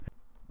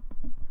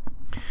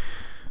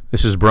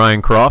This is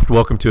Brian Croft.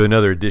 Welcome to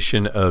another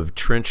edition of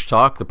Trench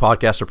Talk, the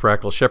podcast for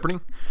practical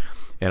shepherding.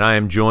 And I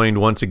am joined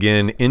once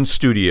again in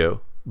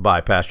studio by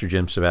Pastor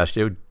Jim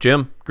Savastio.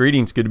 Jim,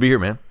 greetings. Good to be here,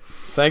 man.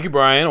 Thank you,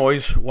 Brian.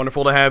 Always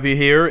wonderful to have you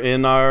here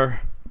in our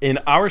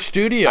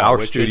studio,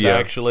 which is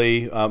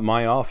actually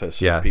my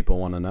office. Yeah. If people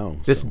want to know.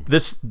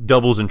 This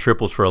doubles and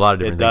triples for a lot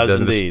of different things. It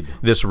does indeed.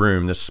 This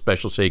room, this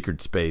special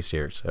sacred space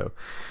here. So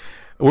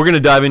we're going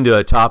to dive into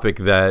a topic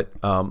that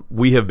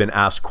we have been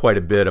asked quite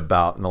a bit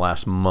about in the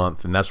last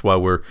month, and that's why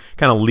we're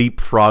kind of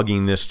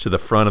leapfrogging this to the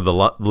front of the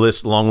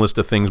long list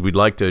of things we'd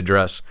like to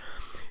address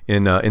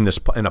in a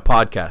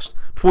podcast.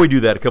 Before we do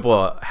that, a couple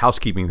of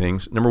housekeeping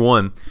things. Number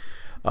one,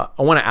 I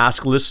want to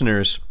ask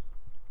listeners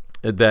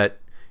that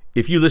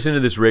if you listen to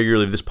this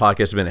regularly, if this podcast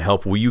has been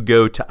helpful, will you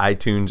go to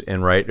iTunes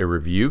and write a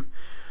review?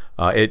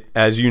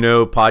 As you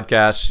know,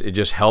 podcasts, it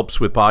just helps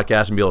with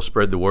podcasts and be able to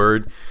spread the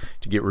word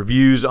to get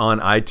reviews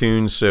on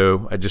iTunes.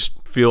 So I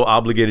just feel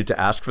obligated to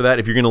ask for that.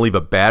 If you're going to leave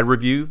a bad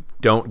review,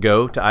 don't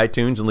go to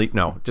iTunes and leave.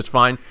 No, just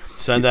fine.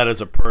 Send that as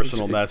a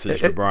personal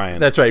message to Brian.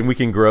 That's right. And we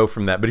can grow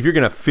from that. But if you're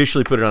going to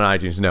officially put it on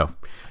iTunes, no,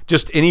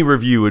 just any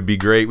review would be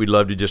great. We'd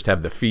love to just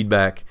have the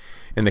feedback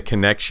and the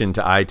connection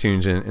to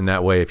iTunes in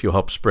that way, if you'll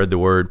help spread the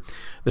word.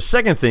 The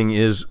second thing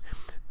is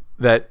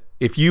that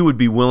if you would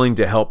be willing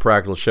to help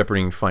Practical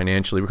Shepherding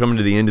financially, we're coming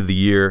to the end of the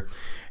year,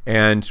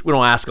 and we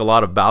don't ask a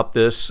lot about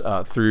this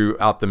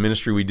throughout the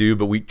ministry we do,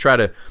 but we try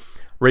to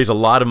raise a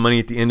lot of money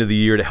at the end of the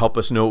year to help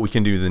us know what we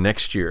can do the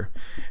next year.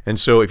 And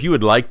so if you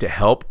would like to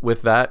help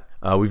with that,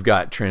 we've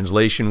got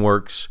translation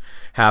works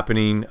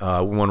happening.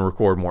 We want to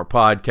record more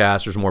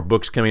podcasts. There's more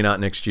books coming out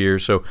next year.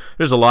 So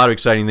there's a lot of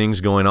exciting things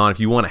going on. If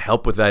you want to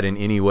help with that in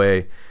any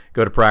way,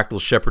 go to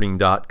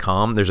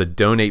practicalshepherding.com. There's a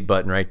donate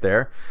button right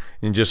there.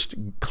 And just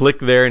click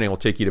there, and it will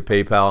take you to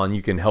PayPal, and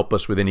you can help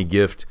us with any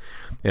gift.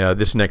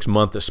 This next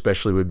month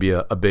especially would be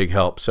a big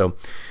help. So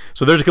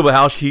there's a couple of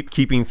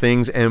housekeeping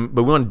things, but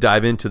we want to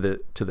dive into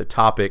the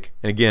topic.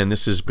 And again,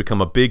 this has become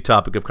a big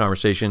topic of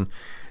conversation.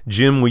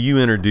 Jim, will you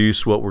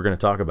introduce what we're going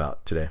to talk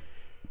about today?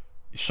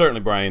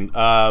 Certainly, Brian.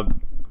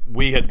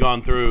 We had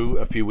gone through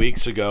a few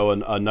weeks ago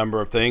a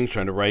number of things,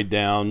 trying to write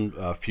down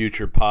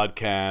future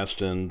podcasts,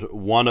 and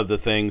one of the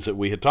things that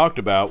we had talked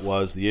about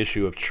was the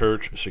issue of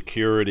church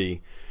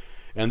security.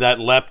 And that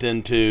leapt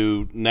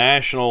into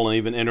national and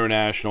even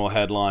international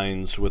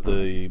headlines with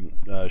the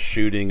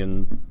shooting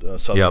in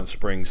Southern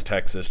Springs,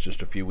 Texas,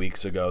 just a few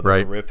weeks ago.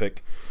 The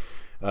horrific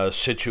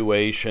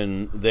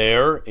situation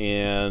there.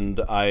 And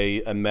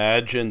I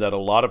imagine that a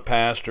lot of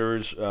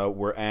pastors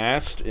were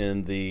asked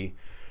in the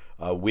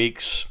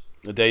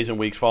days and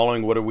weeks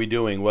following, what are we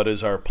doing? What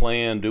is our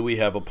plan? Do we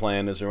have a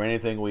plan? Is there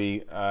anything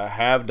we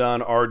have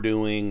done, are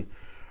doing?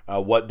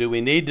 What do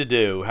we need to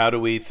do? How do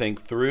we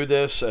think through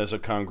this as a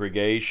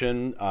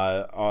congregation?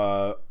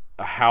 How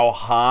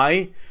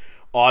high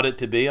ought it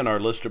to be on our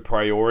list of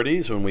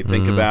priorities when we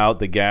think about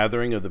the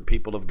gathering of the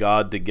people of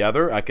God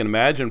together? I can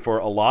imagine for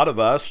a lot of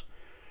us,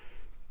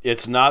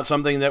 it's not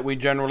something that we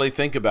generally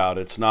think about.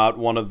 It's not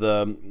one of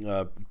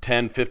the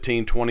 10,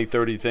 15, 20,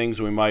 30 things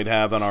we might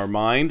have on our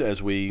mind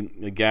as we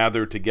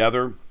gather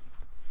together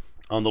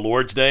on the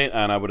Lord's Day.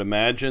 And I would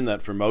imagine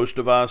that for most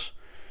of us,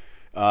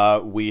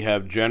 we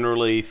have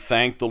generally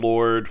thanked the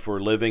Lord for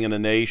living in a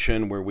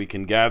nation where we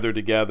can gather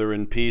together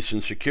in peace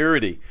and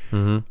security.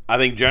 I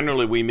think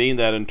generally we mean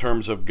that in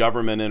terms of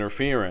government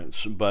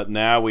interference, but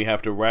now we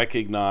have to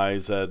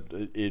recognize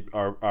that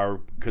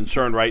our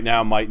concern right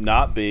now might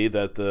not be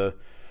that the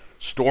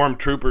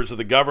stormtroopers of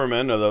the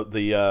government or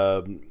the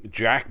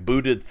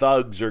jackbooted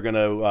thugs are going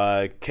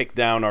to kick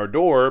down our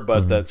door,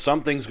 but that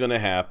something's going to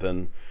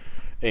happen.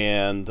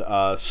 And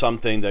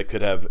something that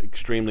could have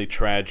extremely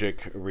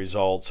tragic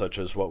results, such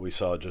as what we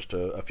saw just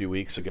a few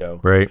weeks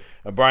ago. Right.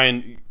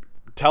 Brian,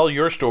 tell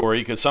your story,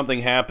 because something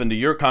happened to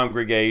your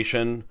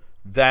congregation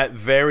that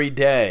very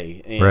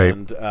day,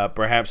 and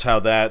perhaps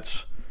how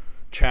that's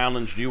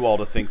challenged you all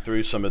to think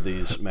through some of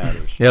these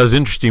matters. Yeah, it was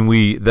interesting.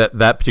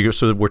 That particular,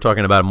 so we're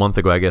talking about a month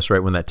ago, I guess,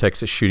 right, when that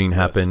Texas shooting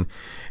happened.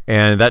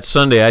 And that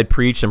Sunday I'd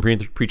preached. I'm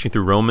preaching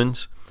through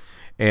Romans.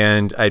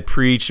 And I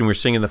preached, and we were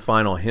singing the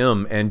final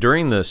hymn. And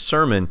during the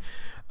sermon,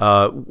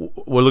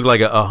 what looked like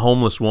a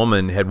homeless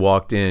woman had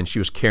walked in. She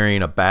was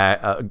carrying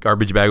a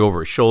garbage bag over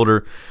her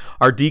shoulder.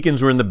 Our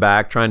deacons were in the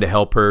back trying to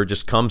help her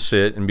just come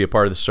sit and be a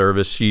part of the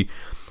service. She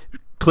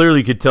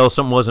clearly could tell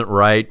something wasn't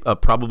right,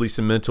 probably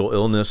some mental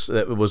illness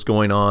that was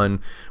going on,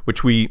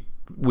 which we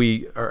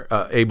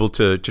are able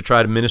to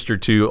try to minister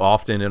to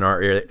often in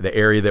the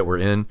area that we're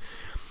in.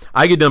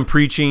 I get done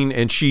preaching,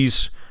 and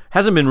she's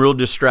hasn't been real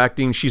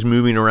distracting. She's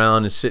moving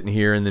around and sitting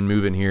here and then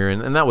moving here,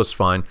 and that was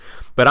fine.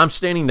 But I'm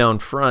standing down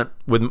front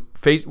with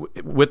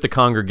the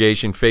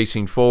congregation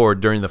facing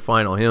forward during the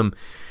final hymn,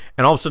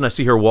 and all of a sudden I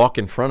see her walk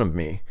in front of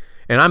me,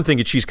 and I'm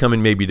thinking she's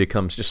coming maybe to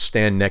come just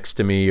stand next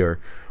to me or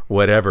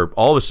whatever.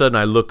 All of a sudden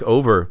I look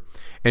over,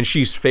 and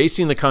she's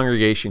facing the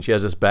congregation. She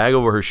has this bag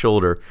over her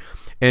shoulder,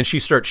 and she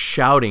starts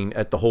shouting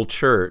at the whole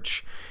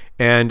church.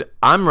 And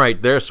I'm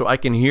right there, so I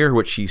can hear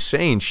what she's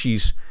saying.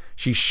 She's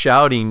she's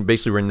shouting,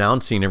 basically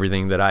renouncing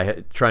everything that I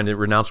had, trying to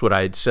renounce what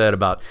I had said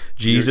about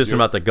Jesus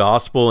and about the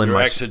gospel and your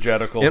my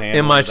exegetical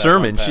in my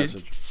sermon.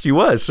 She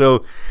was.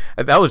 So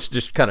that was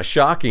just kind of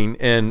shocking.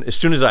 And as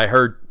soon as I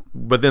heard,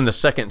 within the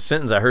second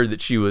sentence, I heard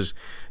that she was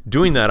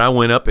doing that, I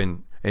went up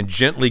and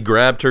gently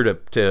grabbed her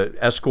to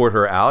escort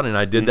her out, and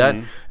I did that.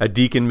 A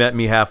deacon met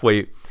me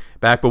halfway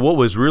back. But what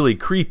was really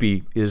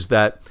creepy is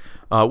that,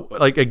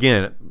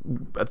 again,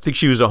 I think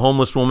she was a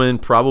homeless woman,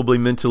 probably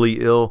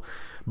mentally ill,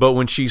 but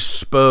when she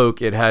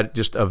spoke, it had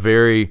just a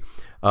very,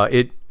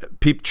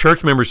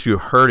 church members who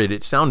heard it,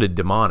 it sounded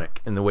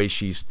demonic in the way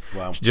she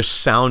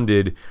just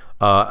sounded,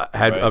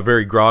 had a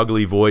very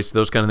groggly voice,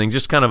 those kind of things.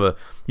 Just kind of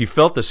you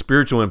felt the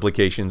spiritual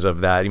implications of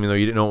that, even though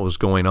you didn't know what was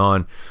going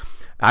on.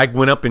 I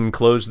went up and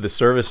closed the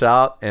service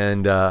out,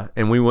 and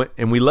we went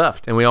and we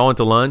left, and we all went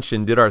to lunch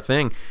and did our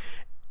thing.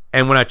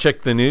 And when I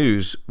checked the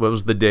news, what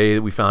was the day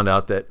that we found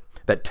out that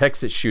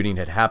Texas shooting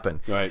had happened?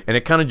 Right. And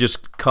it kind of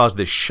just caused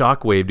this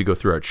shockwave to go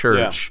through our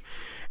church,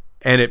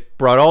 and it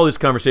brought all this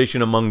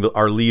conversation among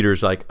our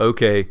leaders, like,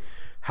 okay,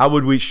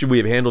 should we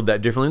have handled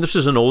that differently? And this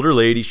is an older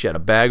lady; she had a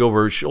bag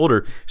over her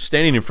shoulder,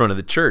 standing in front of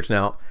the church.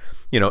 Now,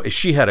 if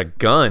she had a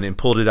gun and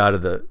pulled it out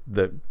of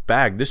the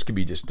bag, this could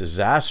be just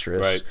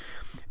disastrous. Right.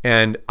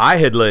 And I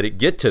had let it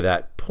get to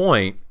that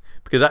point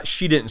because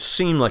she didn't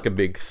seem like a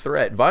big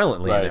threat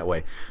violently in that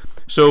way.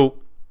 So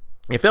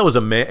if that was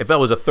a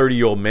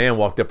 30-year-old man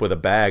walked up with a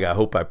bag, I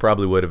hope I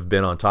probably would have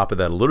been on top of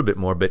that a little bit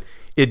more. But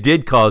it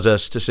did cause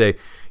us to say,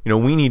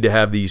 we need to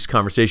have these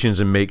conversations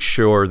and make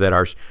sure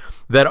that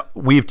that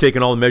we've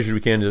taken all the measures we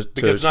can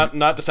because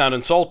not to sound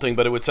insulting,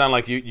 but it would sound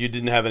like you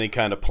didn't have any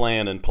kind of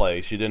plan in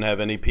place. You didn't have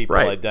any people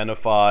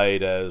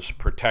identified as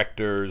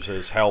protectors,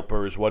 as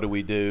helpers. What do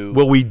we do?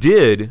 Well, we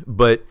did,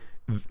 but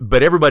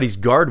everybody's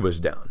guard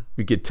was down.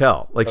 You could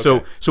tell.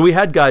 So we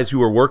had guys who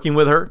were working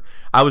with her.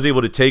 I was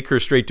able to take her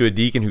straight to a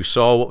deacon who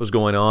saw what was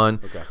going on.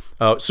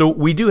 Okay. So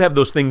we do have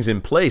those things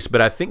in place, but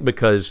I think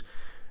because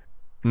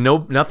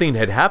nothing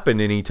had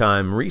happened any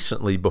time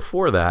recently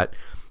before that,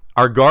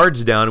 our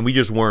guard's down, and we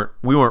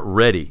weren't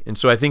ready. And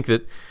so I think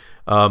that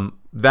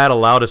that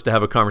allowed us to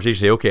have a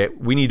conversation, say, okay,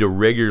 we need to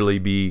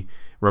regularly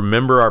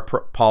remember our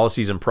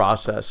policies and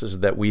processes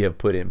that we have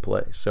put in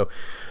place.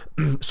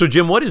 So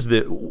Jim, what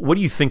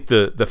do you think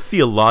the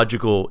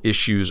theological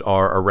issues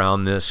are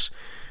around this?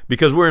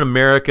 Because we're in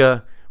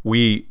America,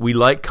 we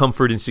like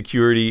comfort and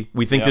security.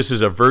 We think this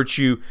is a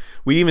virtue.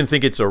 We even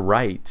think it's a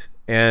right.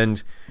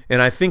 And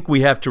I think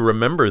we have to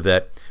remember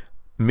that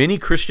many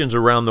Christians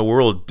around the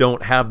world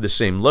don't have the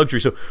same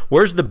luxury. So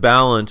where's the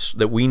balance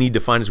that we need to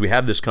find as we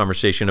have this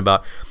conversation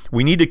about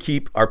we need to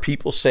keep our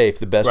people safe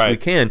the best we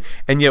can,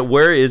 and yet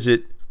where is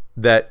it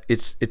that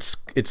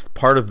it's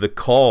part of the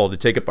call to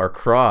take up our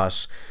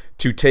cross,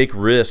 to take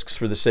risks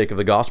for the sake of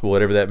the gospel,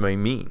 whatever that may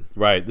mean?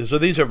 Right. So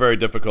these are very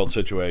difficult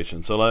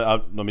situations. So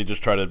let me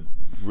just try to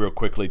real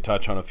quickly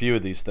touch on a few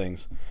of these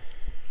things.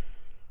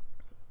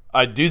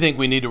 I do think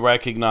we need to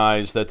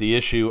recognize that the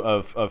issue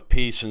of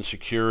peace and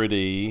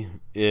security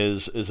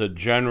is a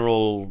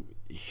general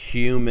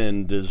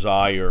human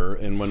desire.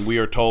 And when we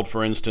are told,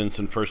 for instance,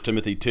 in 1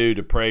 Timothy 2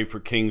 to pray for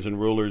kings and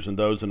rulers and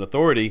those in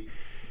authority,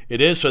 it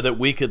is so that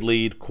we could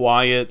lead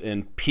quiet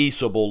and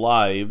peaceable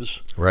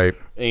lives. Right.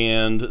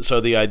 And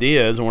so the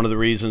idea is, and one of the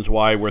reasons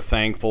why we're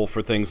thankful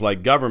for things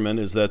like government,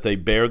 is that they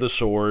bear the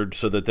sword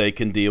so that they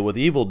can deal with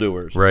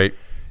evildoers. Right.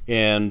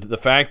 And the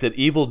fact that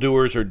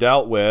evildoers are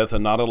dealt with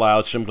and not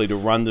allowed simply to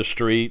run the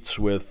streets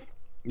with,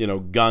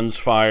 guns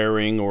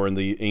firing, or in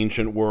the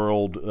ancient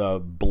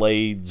world,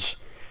 blades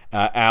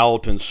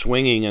out and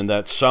swinging, and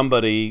that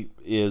somebody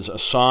is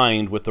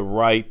assigned with the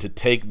right to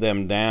take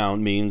them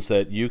down, means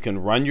that you can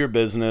run your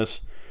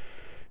business.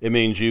 It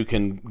means you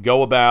can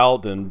go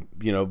about and,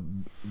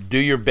 do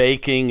your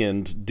baking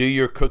and do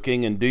your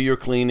cooking and do your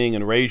cleaning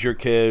and raise your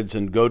kids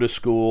and go to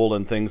school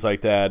and things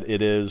like that.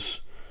 It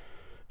is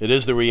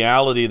the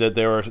reality that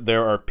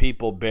there are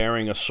people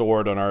bearing a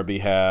sword on our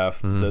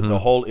behalf. Mm-hmm. The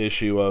whole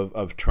issue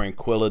of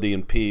tranquility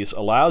and peace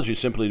allows you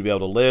simply to be able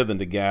to live and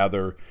to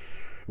gather.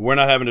 We're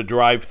not having to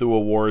drive through a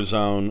war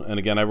zone. And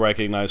again, I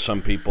recognize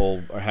some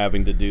people are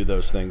having to do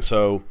those things.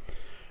 So,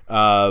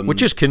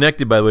 which is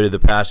connected, by the way, to the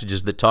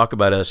passages that talk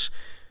about us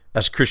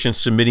as Christians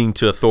submitting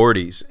to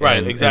authorities.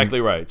 Right, exactly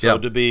right. So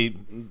to be,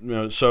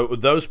 so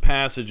those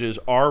passages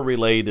are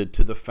related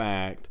to the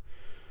fact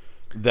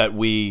that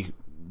we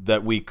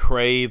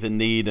crave and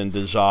need and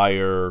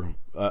desire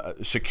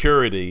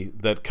security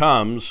that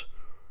comes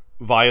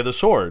via the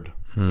sword.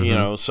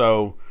 Mm-hmm.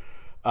 So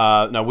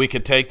now we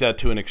could take that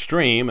to an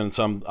extreme, and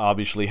some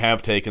obviously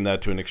have taken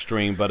that to an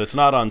extreme, but it's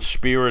not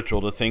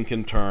unspiritual to think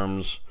in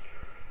terms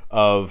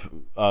of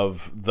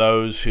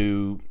those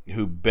who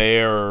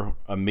bear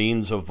a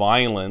means of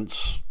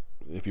violence,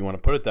 if you want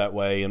to put it that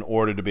way, in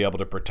order to be able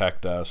to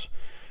protect us,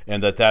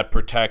 and that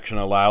protection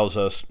allows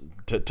us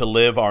to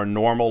live our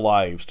normal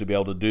lives, to be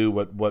able to do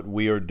what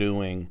we are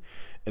doing,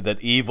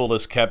 that evil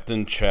is kept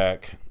in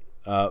check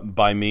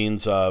by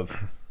means of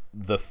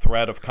the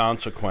threat of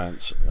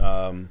consequence.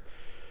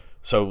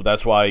 So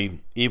that's why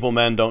evil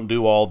men don't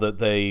do all that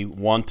they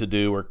want to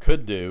do or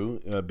could do,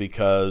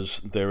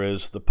 because there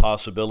is the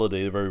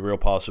possibility, the very real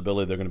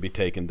possibility, they're going to be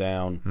taken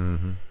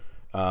down.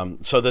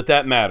 So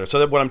that matters. So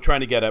that what I'm trying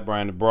to get at,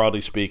 Brian, broadly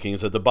speaking,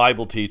 is that the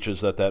Bible teaches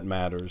that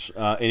matters.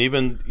 And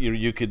even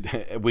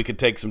we could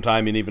take some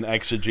time and even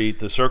exegete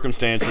the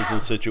circumstances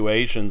and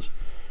situations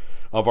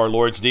of our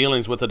Lord's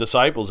dealings with the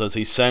disciples as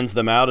he sends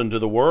them out into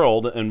the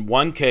world. In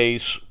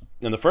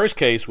the first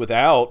case,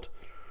 without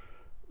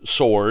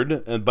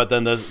sword, but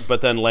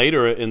then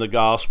later in the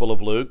Gospel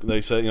of Luke, they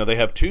say they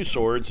have 2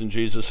 swords, and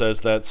Jesus says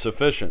that's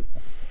sufficient.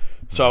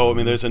 So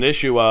there's an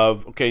issue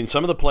of, okay, in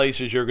some of the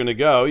places you're going to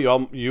go,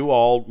 you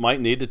all might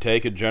need to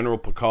take a general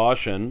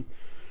precaution.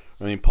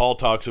 Paul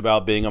talks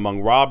about being among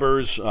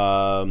robbers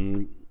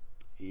in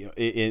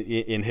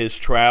his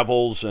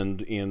travels,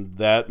 and in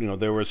that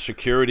there were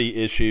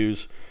security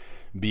issues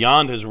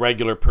beyond his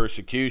regular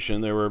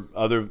persecution. There were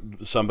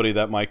somebody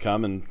that might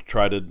come and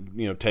try to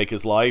take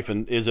his life,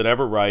 and is it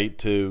ever right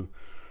to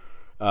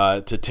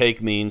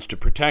take means to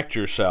protect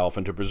yourself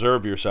and to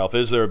preserve yourself?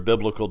 Is there a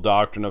biblical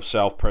doctrine of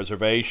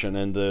self-preservation?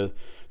 And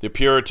the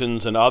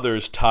Puritans and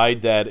others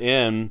tied that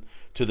in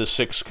to the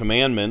 6th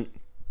commandment,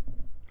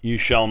 you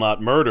shall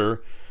not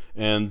murder.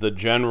 And the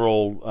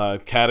general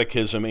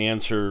catechism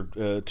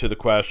answer to the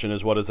question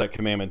is, what does that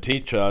commandment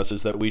teach us?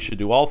 Is that we should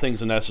do all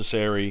things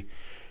necessary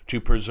to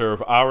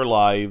preserve our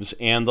lives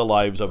and the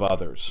lives of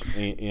others.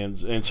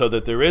 And so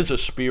that there is a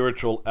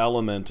spiritual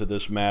element to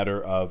this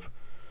matter of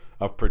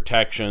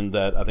protection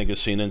that I think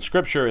is seen in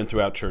Scripture and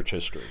throughout church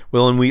history.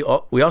 Well, and we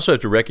also have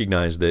to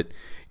recognize that,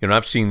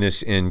 I've seen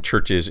this in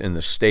churches in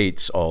the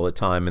States all the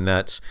time, and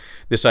that's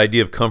this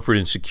idea of comfort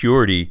and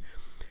security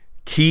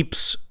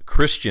keeps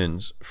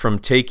Christians from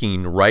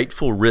taking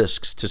rightful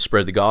risks to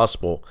spread the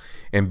gospel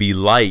and be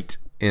light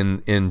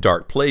in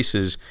dark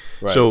places.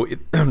 Right. So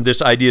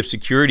this idea of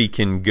security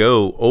can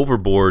go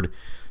overboard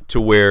to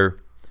where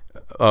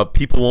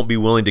people won't be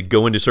willing to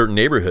go into certain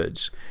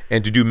neighborhoods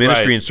and to do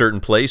ministry in certain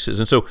places,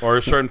 and so or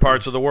certain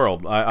parts of the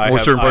world.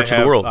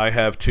 I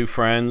have 2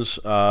 friends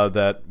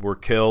that were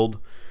killed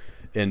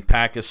in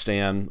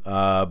Pakistan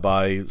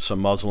by some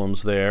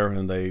Muslims there,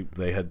 and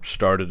they had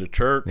started a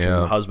church. And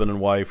the husband and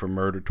wife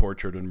were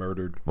tortured and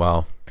murdered.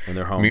 Wow, in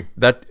their home.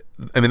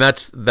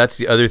 That's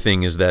the other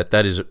thing, is that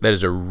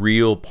is a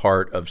real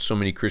part of so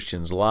many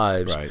Christians'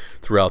 lives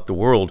throughout the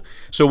world.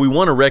 So we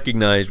want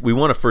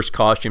to first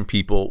caution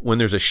people when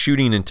there's a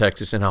shooting in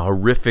Texas and how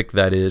horrific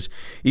that is.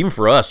 Even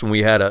for us, when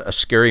we had a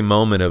scary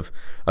moment of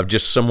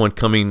just someone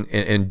coming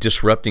and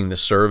disrupting the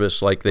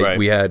service like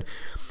we had,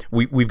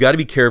 we've got to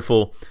be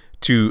careful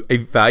to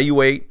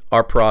evaluate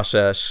our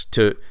process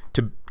to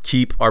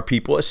keep our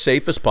people as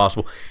safe as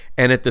possible.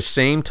 And at the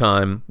same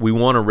time, we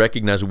want to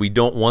recognize that we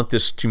don't want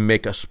this to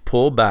make us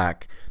pull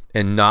back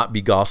and not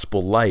be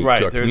gospel light to our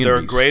communities. There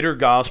are greater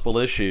gospel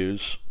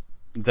issues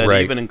that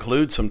even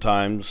include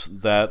sometimes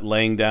that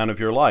laying down of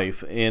your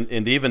life.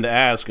 And even to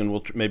ask, and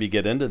we'll maybe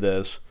get into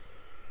this,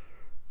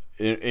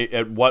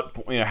 at what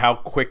how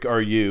quick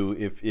are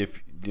you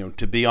if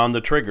to be on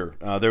the trigger?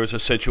 There was a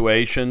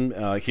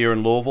situation here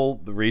in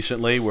Louisville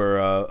recently where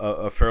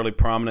a fairly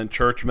prominent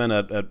churchman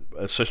at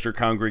a sister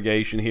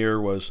congregation here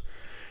was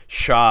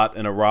shot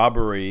in a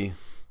robbery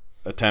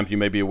attempt. You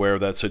may be aware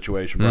of that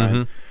situation,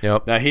 Brian.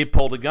 Yep. Now, he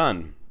pulled a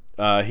gun.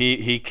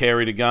 He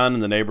carried a gun in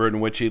the neighborhood in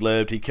which he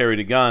lived. He carried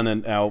a gun,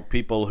 and now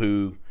people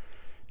who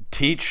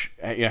teach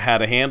how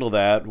to handle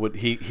that,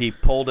 he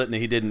pulled it and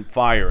he didn't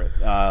fire it.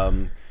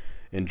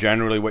 And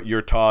generally what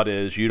you're taught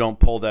is you don't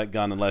pull that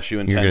gun unless you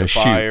intend to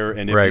fire,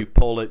 and if you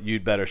pull it,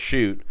 you'd better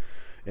shoot.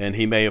 And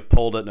he may have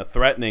pulled it in a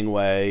threatening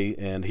way,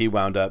 and he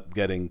wound up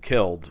getting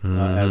killed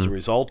as a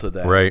result of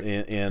that. Right.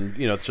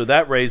 And so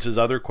that raises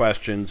other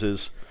questions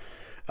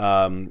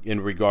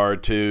in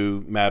regard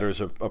to matters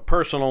of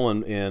personal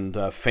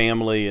and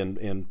family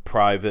and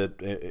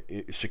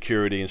private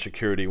security and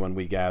security when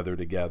we gather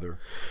together.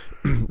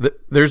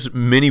 There's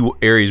many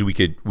areas we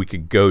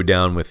could go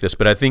down with this,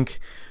 but I think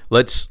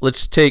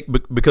let's take,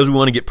 because we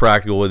want to get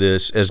practical with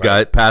this as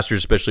pastors,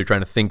 especially trying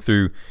to think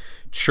through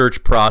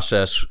church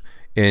process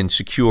and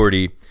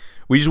security.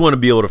 We just want to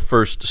be able to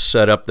first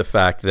set up the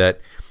fact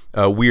that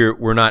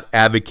we're not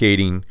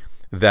advocating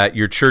that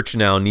your church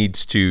now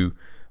needs to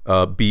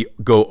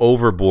go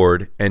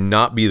overboard and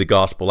not be the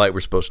gospel light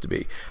we're supposed to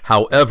be.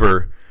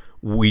 However,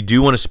 we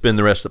do want to spend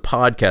the rest of the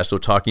podcast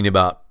talking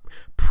about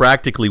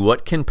practically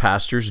what can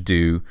pastors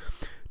do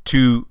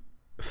to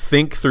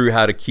think through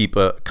how to keep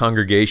a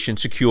congregation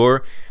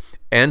secure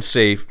and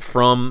safe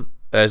from,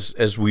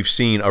 as we've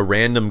seen, a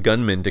random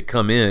gunman to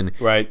come in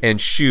and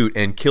shoot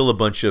and kill a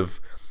bunch of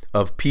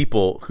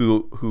people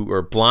who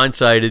are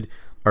blindsided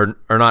or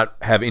not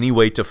have any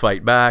way to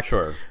fight back.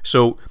 Sure.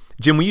 So,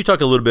 Jim, will you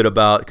talk a little bit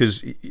about,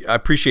 because I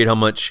appreciate how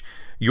much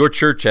your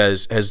church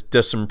has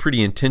does some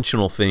pretty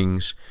intentional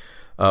things.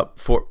 Let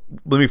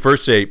me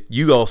first say,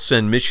 you all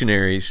send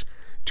missionaries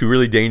to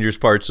really dangerous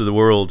parts of the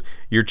world,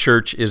 your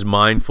church is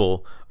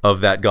mindful of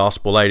that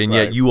gospel light, and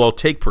yet you all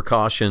take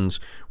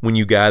precautions when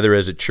you gather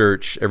as a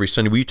church every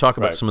Sunday. Will you talk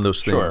about some of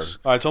those things? Sure.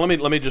 All right, so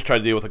let me just try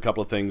to deal with a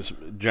couple of things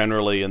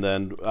generally, and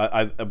then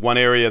one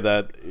area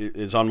that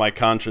is on my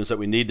conscience that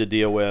we need to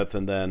deal with,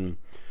 and then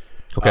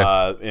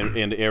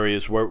in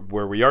areas where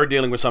we are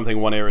dealing with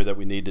something, one area that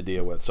we need to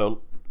deal with.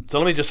 So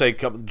let me just say,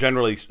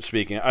 generally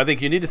speaking, I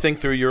think you need to think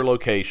through your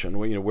location,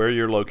 where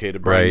you're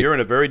located. Brian, you're in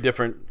a very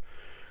different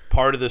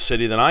part of the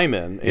city than I'm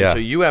in, and so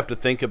you have to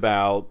think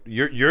about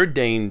your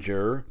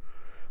danger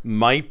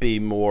might be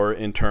more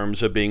in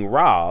terms of being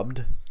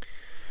robbed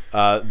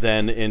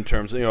than in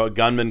terms of a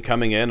gunman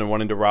coming in and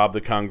wanting to rob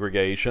the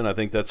congregation. I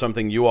think that's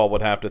something you all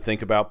would have to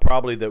think about,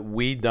 probably, that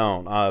we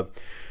don't.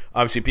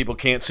 Obviously, people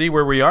can't see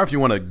where we are. If you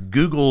want to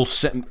Google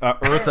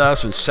Earth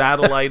us and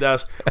satellite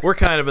us, we're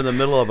kind of in the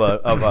middle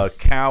of a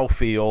cow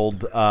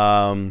field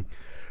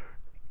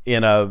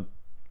in a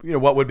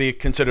what would be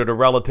considered a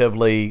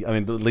relatively,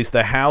 at least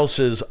the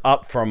houses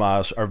up from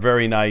us are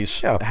very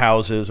nice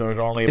houses.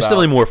 It's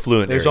definitely more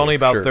fluent. There's only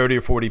about 30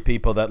 or 40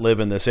 people that live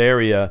in this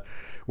area.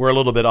 We're a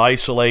little bit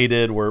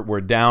isolated. We're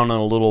down in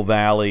a little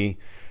valley.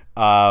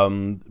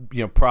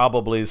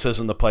 Probably this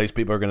isn't the place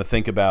people are going to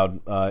think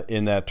about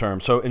in that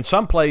term. So in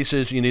some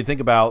places, you need to think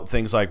about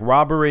things like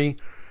robbery.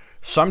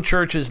 Some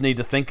churches need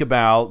to think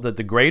about that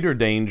the greater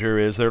danger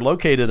is they're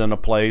located in a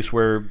place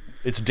where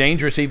it's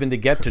dangerous even to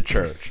get to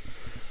church.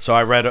 So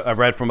I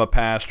read from a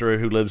pastor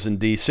who lives in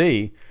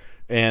D.C.,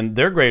 and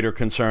their greater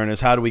concern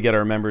is how do we get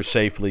our members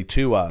safely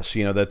to us?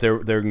 That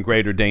they're in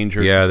greater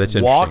danger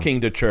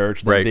walking to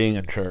church than being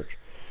in church.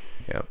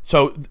 Yeah.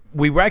 So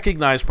we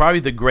recognize probably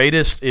the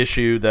greatest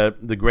issue,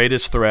 the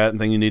greatest threat and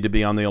thing you need to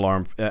be on the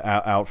alarm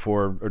out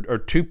for are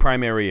two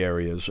primary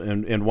areas,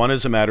 and one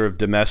is a matter of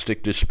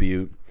domestic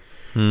dispute.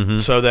 Mm-hmm.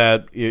 So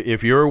that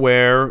if you're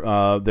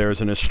aware there's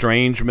an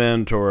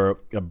estrangement or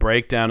a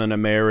breakdown in a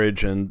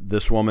marriage and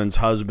this woman's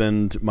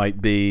husband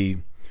might be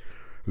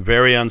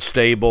very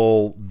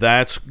unstable,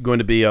 that's going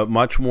to be a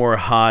much more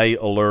high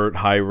alert,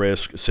 high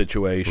risk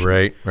situation.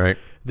 Right.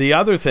 The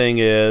other thing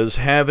is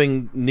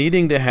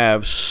needing to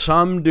have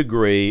some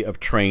degree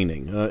of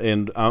training,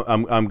 and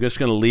I'm just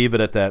going to leave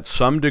it at that,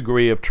 some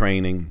degree of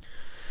training.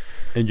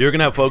 And you're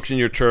going to have folks in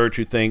your church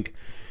who think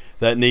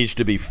that needs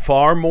to be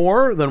far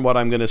more than what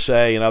I'm going to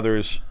say, and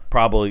others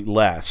probably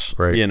less.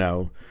 Right.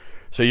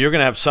 So you're going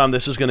to have some.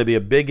 This is going to be a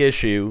big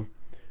issue,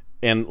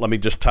 and let me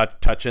just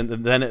touch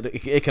in. Then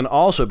it can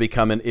also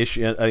become an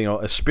issue,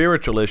 a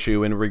spiritual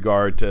issue in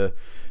regard to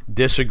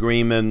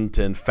disagreement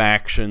and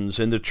factions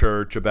in the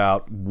church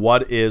about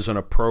what is an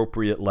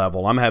appropriate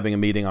level. I'm having a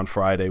meeting on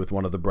Friday with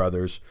one of the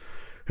brothers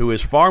who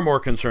is far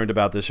more concerned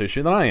about this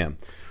issue than I am.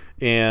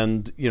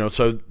 And,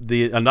 so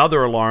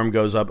another alarm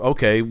goes up.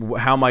 Okay,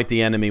 how might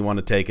the enemy want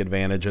to take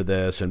advantage of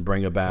this and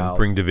bring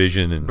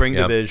division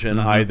Mm-hmm.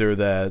 Either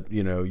that,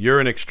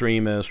 you're an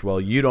extremist, well,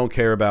 you don't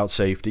care about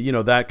safety,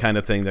 that kind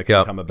of thing that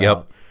can come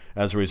about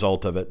as a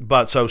result of it.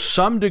 But so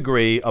some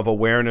degree of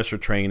awareness or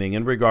training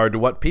in regard to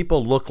what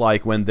people look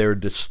like when they're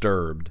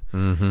disturbed.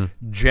 Mm-hmm.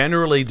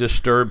 Generally,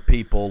 disturbed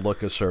people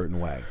look a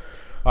certain way.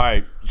 All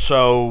right,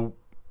 so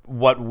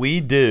what we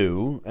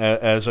do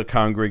as a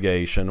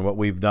congregation, what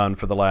we've done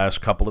for the last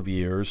couple of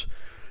years,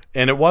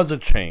 and it was a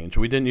change.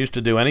 We didn't used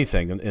to do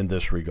anything in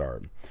this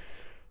regard.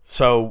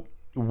 So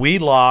we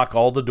lock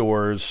all the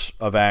doors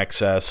of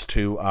access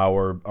to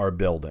our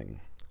building,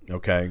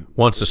 okay?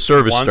 Once the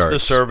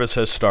service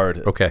has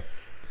started. Okay.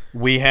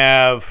 We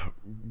have,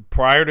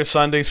 prior to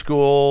Sunday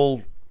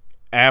school,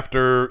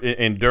 after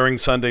and during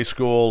Sunday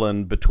school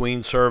and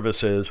between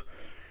services,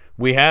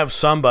 we have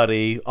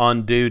somebody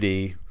on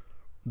duty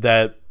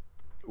that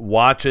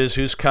watches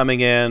who's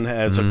coming in,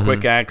 has a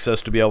quick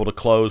access to be able to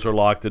close or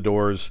lock the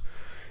doors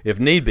if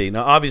need be.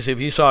 Now, obviously, if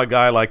you saw a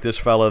guy like this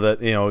fella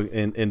that,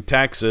 in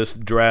Texas,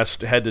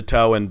 dressed head to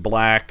toe in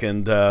black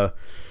and,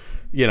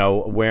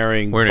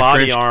 wearing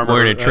body armor,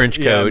 wearing a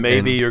trench coat,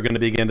 maybe you're going to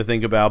begin to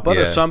think about. But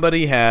if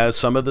somebody has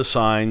some of the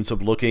signs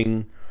of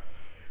looking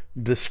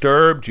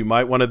disturbed, you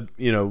might want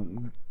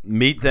to,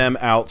 meet them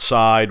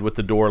outside with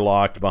the door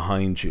locked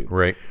behind you.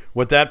 Right.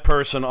 What that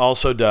person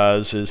also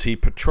does is he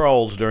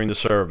patrols during the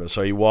service.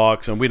 So he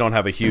walks, and we don't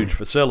have a huge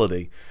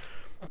facility,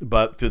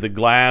 but through the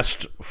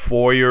glassed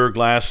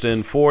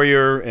in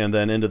foyer, and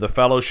then into the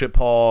fellowship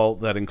hall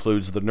that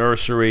includes the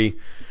nursery.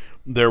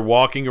 They're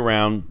walking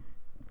around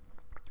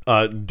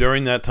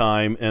during that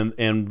time,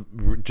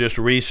 and just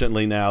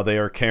recently now they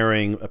are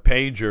carrying a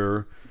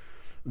pager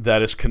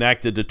that is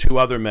connected to two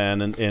other men,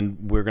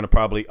 and we're going to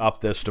probably up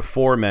this to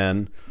 4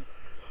 men,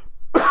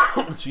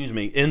 excuse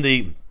me, in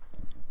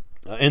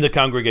the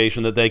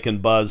congregation that they can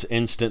buzz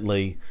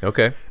instantly.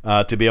 Okay.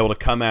 To be able to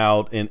come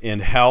out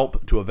and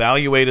help to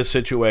evaluate a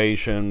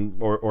situation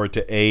or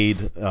to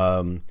aid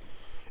in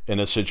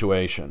a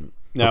situation.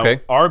 Now,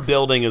 our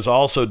building is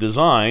also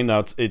designed,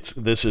 now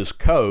this is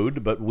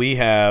code, but we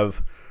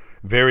have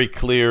very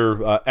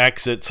clear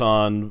exits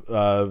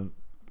on,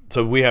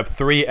 so we have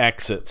 3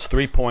 exits,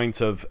 3 points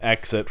of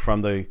exit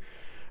from the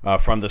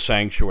from the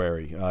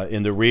sanctuary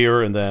in the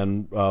rear, and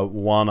then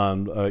one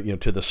on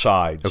to the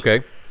sides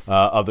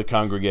of the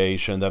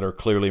congregation that are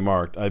clearly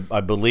marked.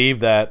 I believe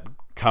that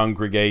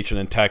congregation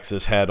in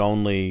Texas had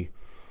only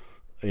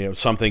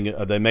something.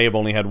 They may have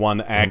only had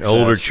one access. An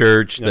older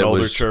church. An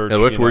older church.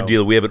 That's what we're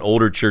dealing. We have an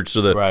older church,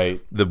 so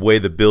the way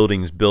the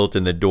building's built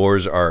and the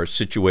doors are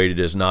situated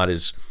is not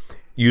as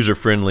user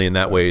friendly in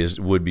that way as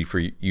would be for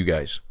you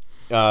guys.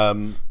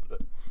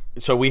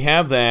 So we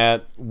have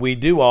that. We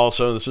do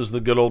also, this is the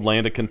good old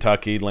land of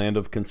Kentucky, land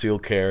of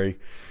concealed carry.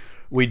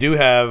 We do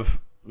have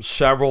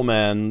several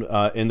men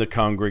in the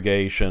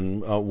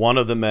congregation. One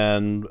of the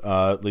men,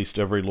 at least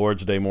every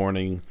Lord's Day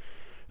morning,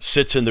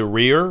 sits in the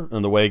rear.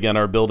 And the way, again,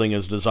 our building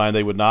is designed,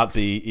 they would not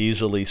be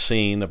easily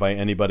seen by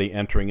anybody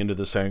entering into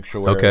the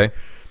sanctuary. Okay.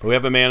 But we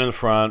have a man in the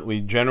front.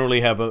 We generally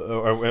have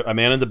a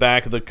man in the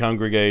back of the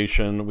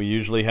congregation. We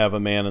usually have a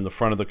man in the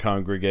front of the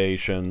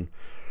congregation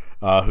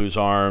who's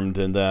armed,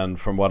 and then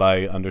from what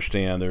I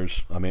understand,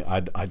 I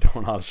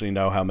don't honestly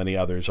know how many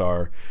others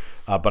are,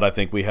 but I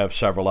think we have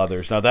several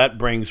others. Now that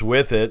brings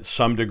with it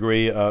some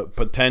degree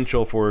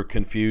potential for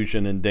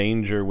confusion and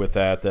danger with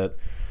that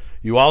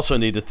you also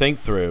need to think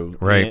through.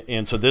 Right.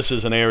 And so this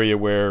is an area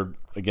where,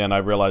 again, I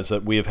realize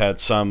that we have had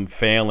some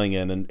failing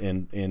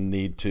and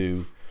need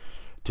to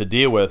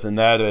deal with, and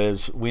that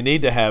is we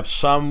need to have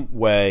some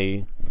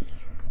way,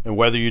 and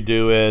whether you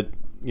do it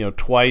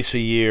twice a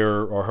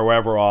year or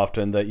however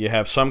often, that you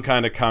have some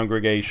kind of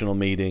congregational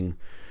meeting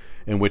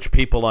in which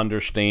people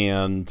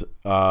understand,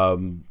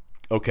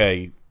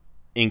 okay,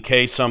 in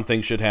case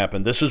something should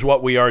happen, this is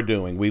what we are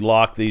doing. We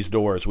lock these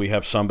doors. We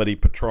have somebody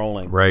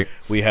patrolling. Right.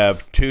 We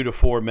have 2 to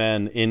 4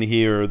 men in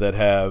here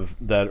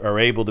that are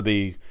able to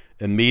be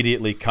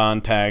immediately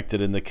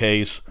contacted in the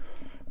case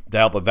to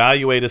help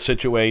evaluate a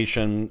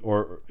situation,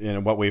 or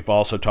what we've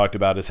also talked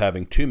about is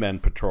having 2 men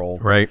patrol.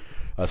 Right.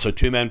 So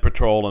 2 men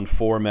patrol and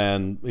 4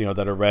 men,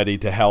 that are ready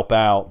to help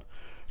out.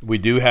 We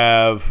do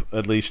have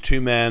at least 2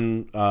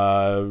 men,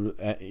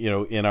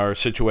 in our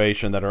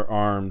situation that are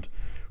armed.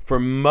 For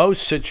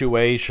most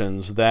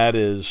situations,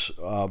 that's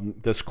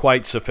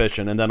quite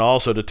sufficient. And then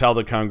also to tell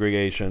the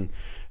congregation,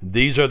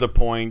 these are the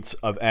points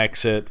of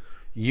exit.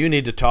 You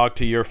need to talk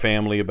to your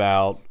family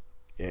about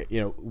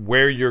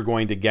where you're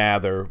going to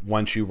gather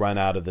once you run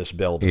out of this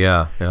building.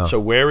 Yeah.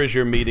 So where is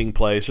your meeting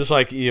place? Just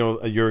like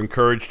you're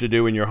encouraged to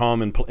do in your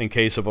home in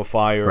case of a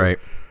fire. Right.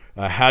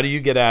 How do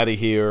you get out of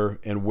here,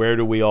 and where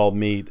do we all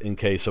meet in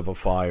case of a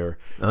fire?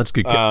 That's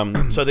good.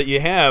 So that you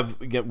have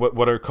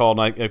what are called,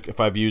 if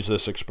I've used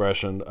this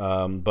expression,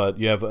 but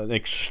you have an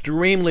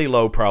extremely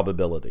low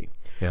probability.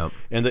 Yeah.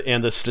 And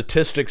the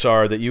statistics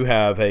are that you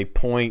have a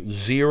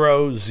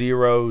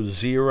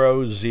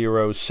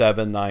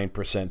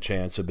 0.00079%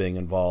 chance of being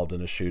involved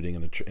in a shooting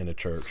in a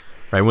church.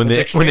 Right. When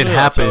it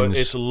happens,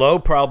 so it's low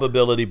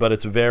probability, but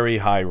it's very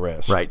high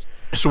risk. Right.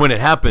 So when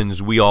it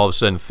happens, we all of a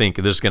sudden think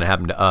this is going to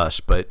happen to us.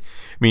 But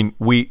I mean,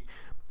 we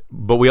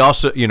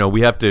also,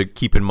 we have to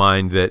keep in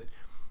mind that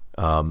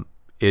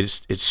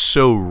it's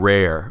so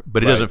rare,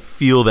 but it doesn't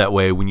feel that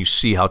way when you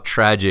see how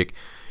tragic.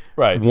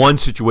 Right. One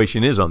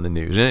situation is on the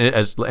news, and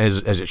as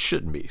it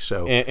shouldn't be.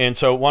 So and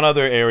so one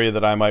other area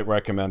that I might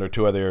recommend, or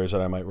 2 other areas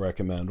that I might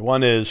recommend.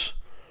 One is,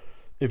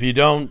 if you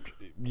don't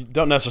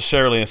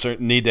necessarily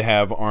need to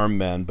have armed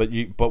men, but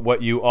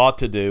what you ought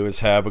to do is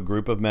have a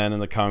group of men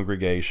in the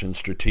congregation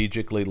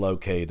strategically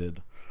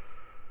located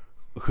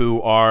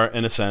who are,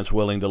 in a sense,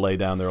 willing to lay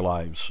down their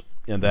lives,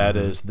 and that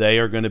is they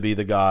are going to be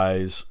the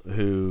guys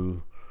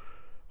who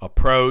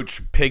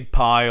approach, pig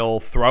pile,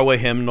 throw a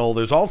hymnal.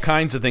 There's all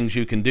kinds of things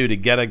you can do to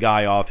get a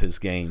guy off his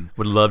game.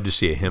 Would love to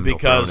see a hymnal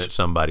thrown at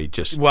somebody.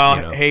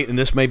 Hey, and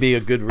this may be a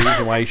good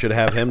reason why you should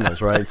have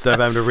hymnals, right? Instead of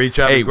having to reach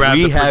out and grab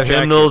the projector. We have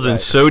hymnals, and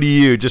so do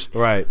you. Just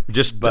but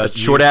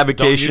short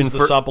avocation. Don't use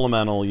the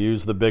supplemental.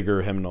 Use the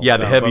bigger hymnal. Yeah,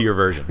 the heavier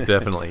version.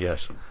 Definitely,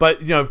 yes.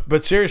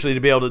 But seriously, to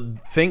be able to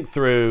think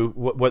through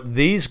what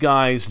these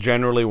guys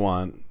generally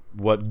want.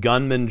 What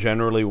gunmen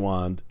generally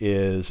want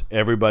is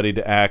everybody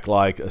to act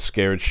like a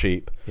scared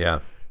sheep. Yeah.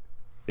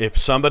 If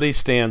somebody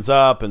stands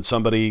up and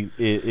somebody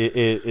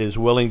is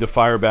willing to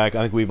fire back,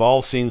 I think we've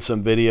all seen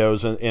some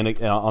videos,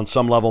 and on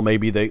some level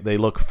maybe they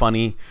look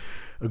funny.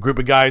 A group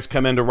of guys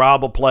come in to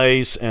rob a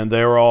place, and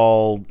they're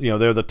all,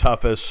 they're the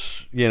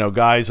toughest,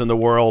 guys in the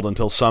world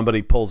until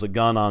somebody pulls a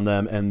gun on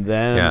them, and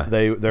then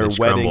they're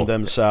wetting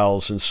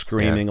themselves and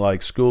screaming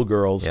like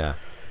schoolgirls. Yeah.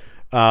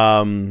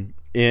 And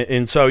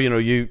so,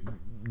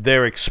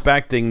 they're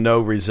expecting no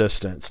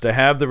resistance. To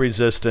have the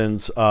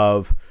resistance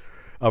of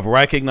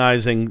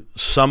recognizing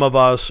some of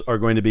us are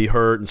going to be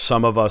hurt and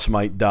some of us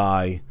might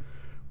die,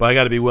 but I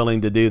got to be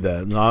willing to do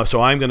that.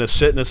 So I'm going to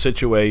sit in a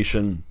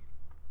situation,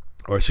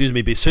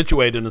 be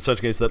situated in such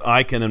a case that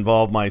I can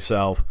involve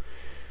myself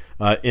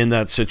in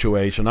that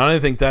situation. I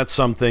think that's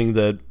something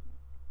that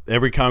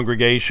every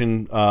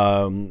congregation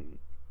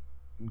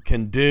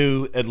can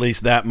do at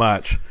least that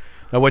much.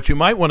 Now, what you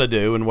might want to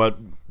do, and what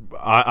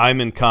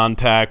I'm in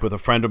contact with a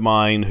friend of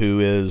mine who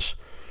is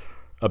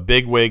a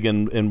bigwig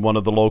in one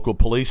of the local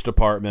police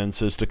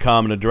departments is to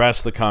come and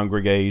address the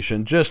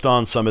congregation just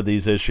on some of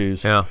these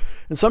issues. Yeah.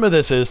 And some of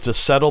this is to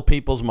settle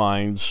people's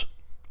minds,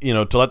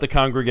 to let the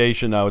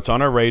congregation know it's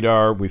on our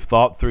radar. We've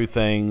thought through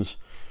things,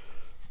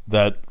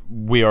 that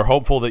we are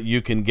hopeful that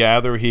you can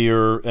gather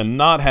here and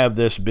not have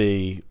this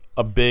be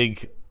a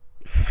big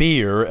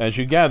fear as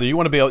you gather. You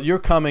want to be able, you're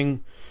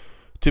coming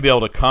to be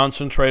able to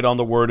concentrate on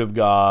the Word of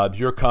God.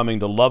 You're coming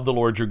to love the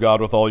Lord your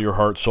God with all your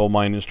heart, soul,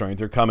 mind, and strength.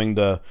 You're coming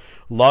to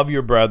love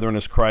your brethren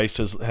as Christ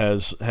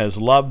has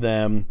loved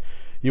them.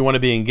 You want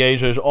to be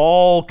engaged. There's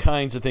all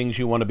kinds of things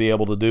you want to be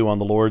able to do on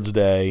the Lord's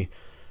Day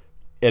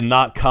and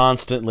not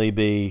constantly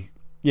be,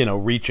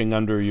 reaching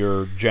under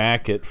your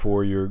jacket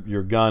for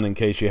your gun in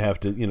case you have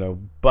to,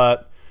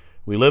 But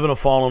we live in a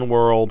fallen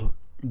world.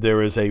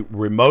 There is a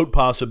remote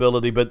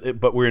possibility,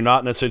 but we're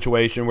not in a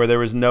situation where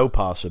there is no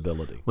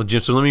possibility. Well, Jim,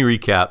 so let me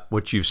recap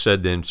what you've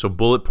said then. So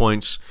bullet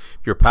points,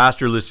 if you're a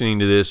pastor listening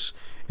to this,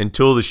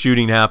 until the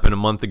shooting happened a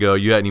month ago,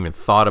 you hadn't even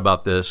thought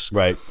about this.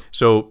 Right.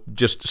 So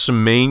just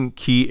some main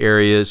key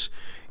areas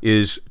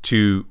is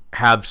to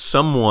have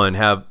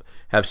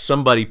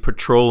somebody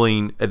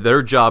patrolling.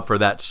 Their job for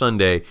that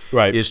Sunday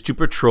is to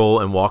patrol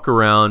and walk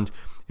around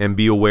and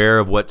be aware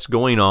of what's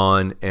going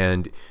on,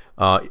 and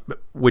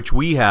which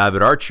we have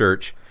at our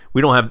church.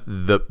 We don't have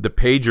the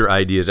pager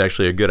idea is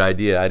actually a good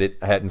idea.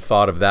 I hadn't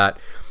thought of that,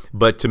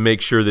 but to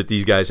make sure that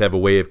these guys have a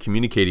way of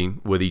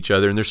communicating with each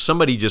other, and there's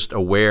somebody just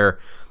aware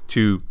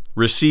to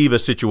receive a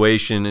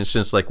situation. And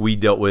since like we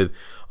dealt with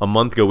a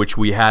month ago, which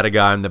we had a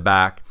guy in the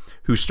back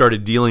who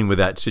started dealing with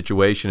that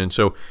situation, and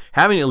so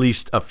having at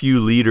least a few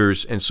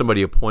leaders and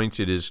somebody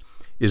appointed is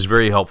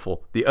very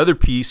helpful. The other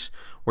piece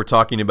we're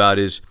talking about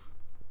is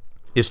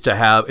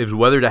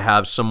whether to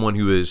have someone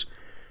who is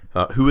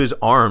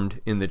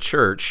armed in the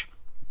church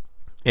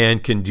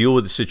and can deal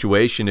with the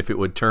situation if it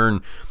would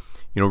turn,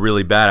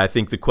 really bad. I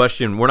think the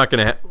question,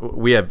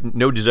 we have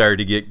no desire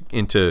to get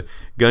into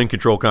gun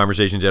control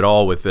conversations at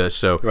all with this.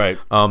 So, right.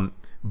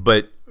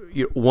 But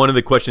one of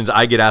the questions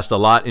I get asked a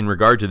lot in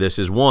regard to this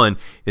is, one,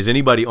 is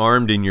anybody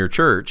armed in your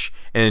church?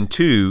 And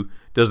two,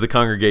 does the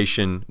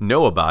congregation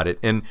know about it?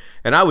 And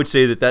I would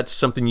say that that's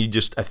something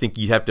I think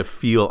you have to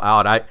feel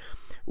out.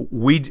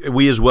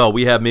 We as well,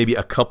 we have maybe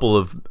a couple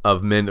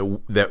of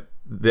men that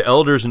the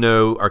elders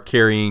know are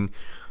carrying.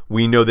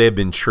 We know they've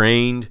been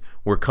trained.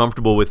 We're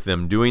comfortable with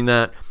them doing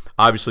that.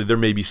 Obviously, there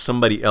may be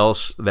somebody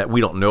else that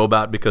we don't know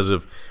about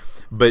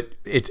but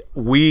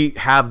we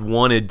have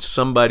wanted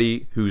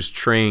somebody who's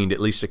trained,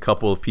 at least a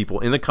couple of people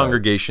in the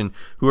congregation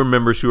who are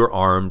members who are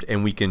armed,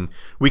 and we can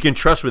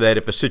trust with that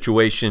if a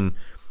situation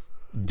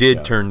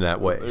did turn that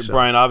way. So.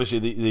 Brian, obviously,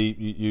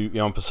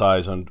 you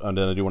emphasize on, and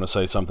I do want to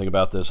say something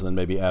about this, and then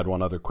maybe add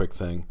one other quick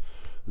thing.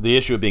 The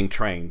issue of being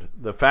trained.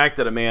 The fact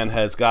that a man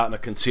has gotten a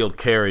concealed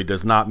carry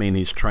does not mean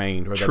he's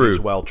trained or that he's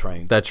well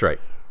trained. That's right.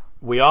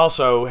 We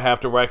also have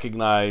to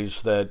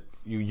recognize that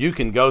you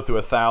can go through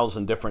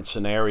 1,000 different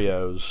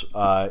scenarios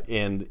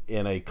in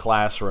a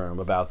classroom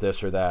about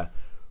this or that.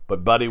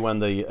 But buddy, when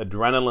the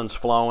adrenaline's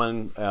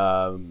flowing,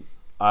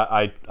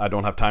 I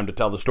don't have time to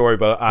tell the story,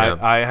 but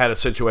I had a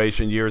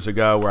situation years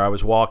ago where I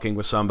was walking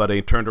with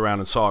somebody, turned around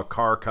and saw a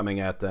car coming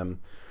at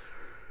them.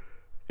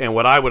 And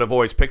what I would have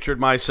always pictured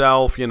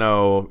myself,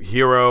 hero,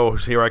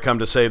 here I come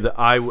to save that.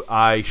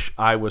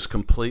 I was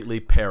completely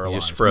paralyzed.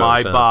 You just froze,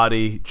 my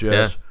body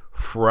just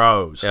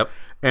froze. Yep.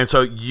 And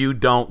so you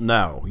don't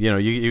know.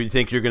 You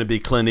think you're going to be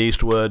Clint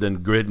Eastwood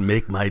and grit and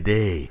make my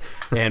day.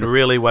 And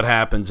really what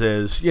happens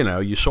is,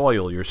 you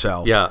soil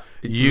yourself. Yeah.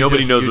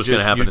 Nobody knows what's going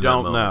to happen in that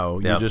moment. You don't know.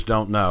 Yep. You just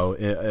don't know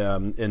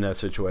in that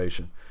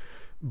situation.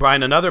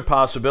 Brian, another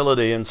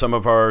possibility, and some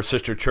of our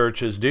sister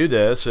churches do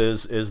this,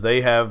 is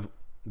they have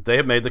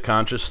made the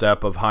conscious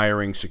step of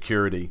hiring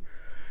security.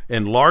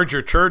 In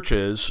larger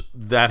churches,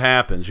 that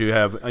happens. You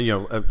have,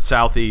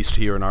 Southeast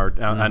here in our.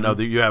 I know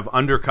that you have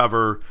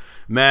undercover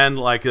men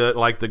like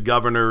the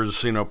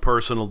governor's,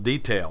 personal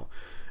detail.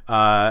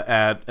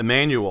 At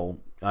Emmanuel,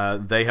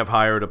 they have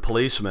hired a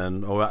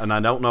policeman, and I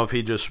don't know if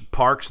he just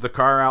parks the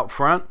car out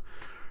front,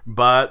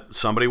 but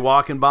somebody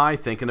walking by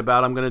thinking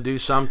about I'm going to do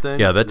something.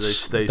 Yeah,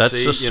 that's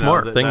a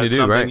smart thing to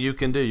do, right? Something you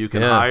can do. You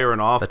can hire an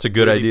that's a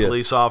good idea.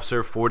 Police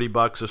officer,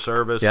 $40 a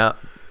service. Yeah.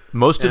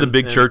 Most of the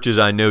big churches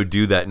I know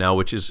do that now,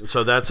 which is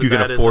so that you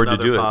can afford to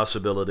do it.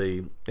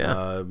 Possibility.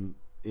 Yeah.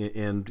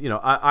 And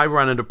I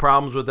run into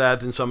problems with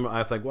that, and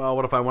I think, well,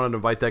 what if I wanted to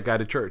invite that guy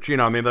to church?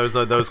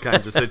 Those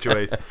kinds of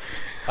situations.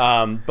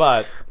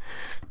 But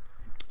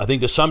I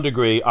think to some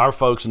degree, our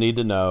folks need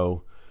to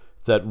know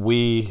that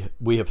we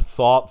have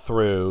thought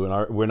through,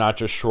 and we're not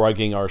just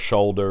shrugging our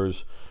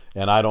shoulders.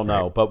 And I don't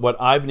know, but what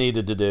I've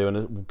needed to do,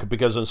 and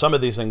because in some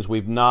of these things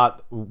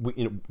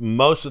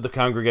most of the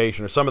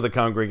congregation or some of the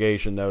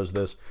congregation knows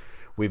this,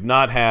 we've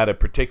not had a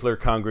particular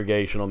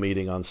congregational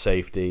meeting on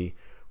safety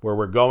where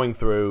we're going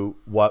through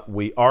what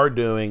we are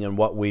doing and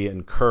what we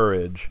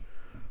encourage.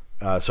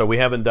 So we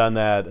haven't done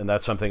that, and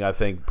that's something I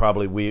think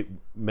probably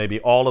maybe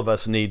all of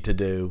us need to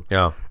do.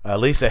 Yeah. At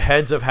least a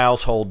heads of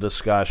household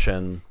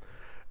discussion.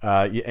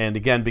 And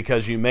again,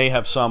 because you may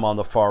have some on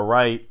the far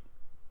right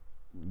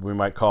we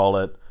might call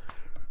it,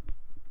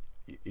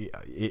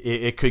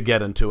 it could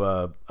get into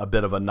a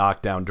bit of a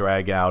knockdown,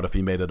 drag out if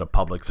you made it a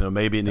public. So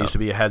maybe it needs to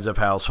be a heads of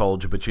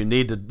household, but you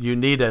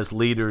need as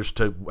leaders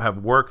to have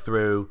worked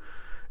through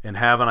and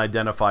have an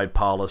identified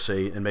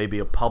policy and maybe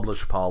a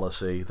published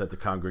policy that the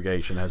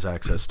congregation has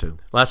access to.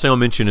 Last thing I'll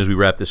mention as we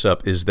wrap this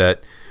up is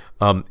that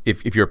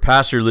if you're a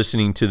pastor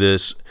listening to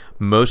this,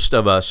 most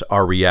of us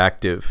are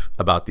reactive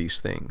about these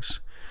things.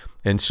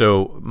 And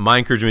so my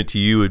encouragement to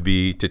you would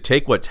be to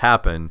take what's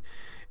happened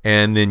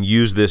and then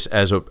use this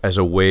as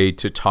a way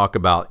to talk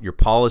about your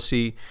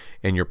policy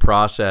and your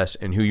process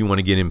and who you want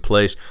to get in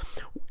place.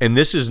 And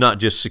this is not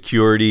just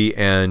security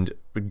and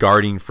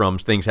guarding from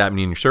things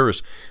happening in your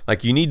service.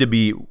 Like, you need to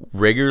be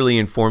regularly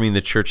informing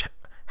the church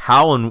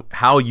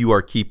how you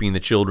are keeping the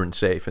children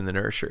safe in the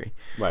nursery.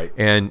 Right.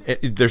 And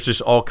there's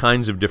just all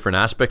kinds of different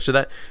aspects of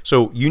that.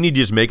 So you need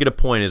to just make it a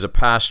point as a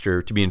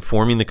pastor to be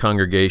informing the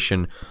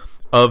congregation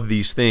of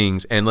these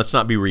things, and let's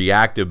not be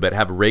reactive, but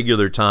have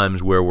regular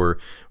times where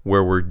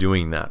we're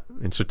doing that.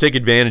 And so take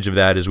advantage of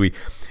that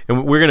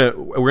we're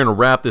gonna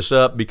wrap this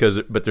up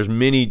but there's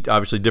many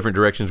obviously different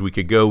directions we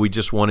could go. We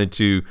just wanted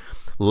to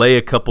lay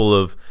a couple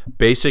of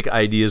basic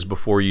ideas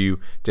before you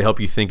to help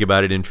you think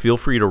about it, and feel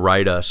free to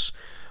write us,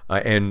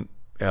 and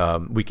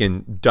we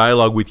can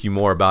dialogue with you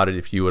more about it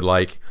if you would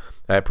like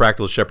at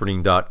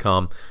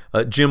practicalshepherding.com.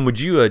 Jim, would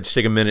you just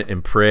take a minute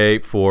and pray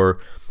for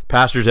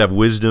pastors have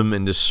wisdom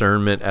and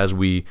discernment as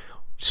we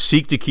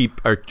seek to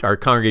keep our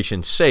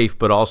congregation safe,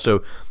 but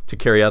also to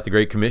carry out the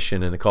Great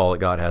Commission and the call that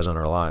God has on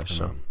our lives.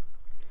 So,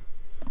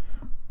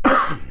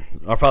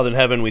 our Father in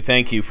heaven, we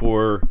thank you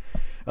for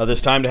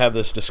this time to have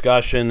this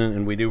discussion,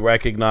 and we do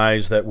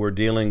recognize that we're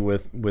dealing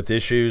with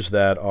issues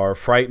that are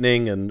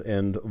frightening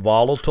and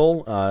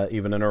volatile,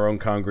 even in our own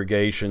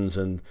congregations,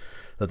 and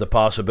that the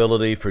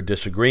possibility for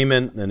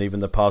disagreement and even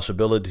the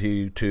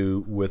possibility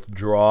to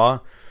withdraw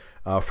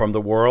from the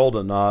world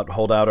and not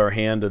hold out our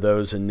hand to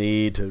those in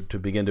need, to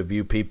begin to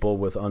view people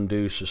with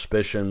undue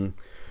suspicion,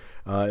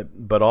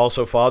 but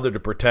also, Father, to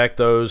protect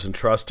those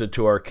entrusted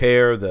to our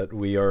care, that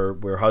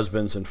we're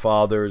husbands and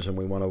fathers, and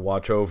we want to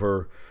watch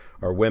over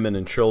our women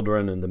and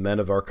children and the men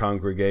of our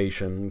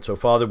congregation. So,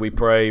 Father, we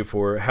pray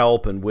for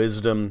help and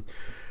wisdom.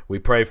 We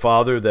pray,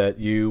 Father, that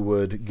you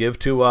would give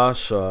to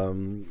us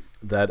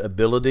that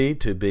ability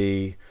to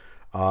be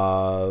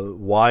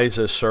wise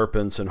as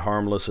serpents and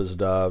harmless as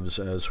doves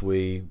as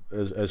we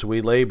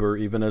labor,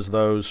 even as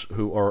those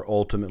who are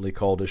ultimately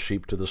called as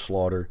sheep to the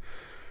slaughter.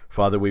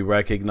 Father, we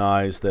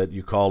recognize that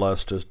you call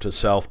us to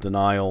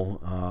self-denial,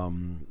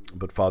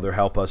 but Father,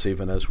 help us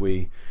even as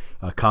we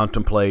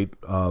contemplate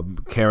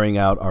carrying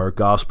out our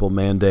gospel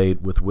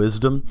mandate with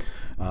wisdom,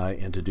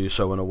 and to do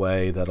so in a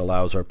way that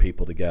allows our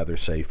people to gather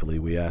safely.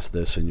 We ask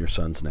this in your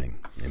Son's name.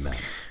 Amen.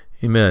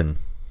 Amen.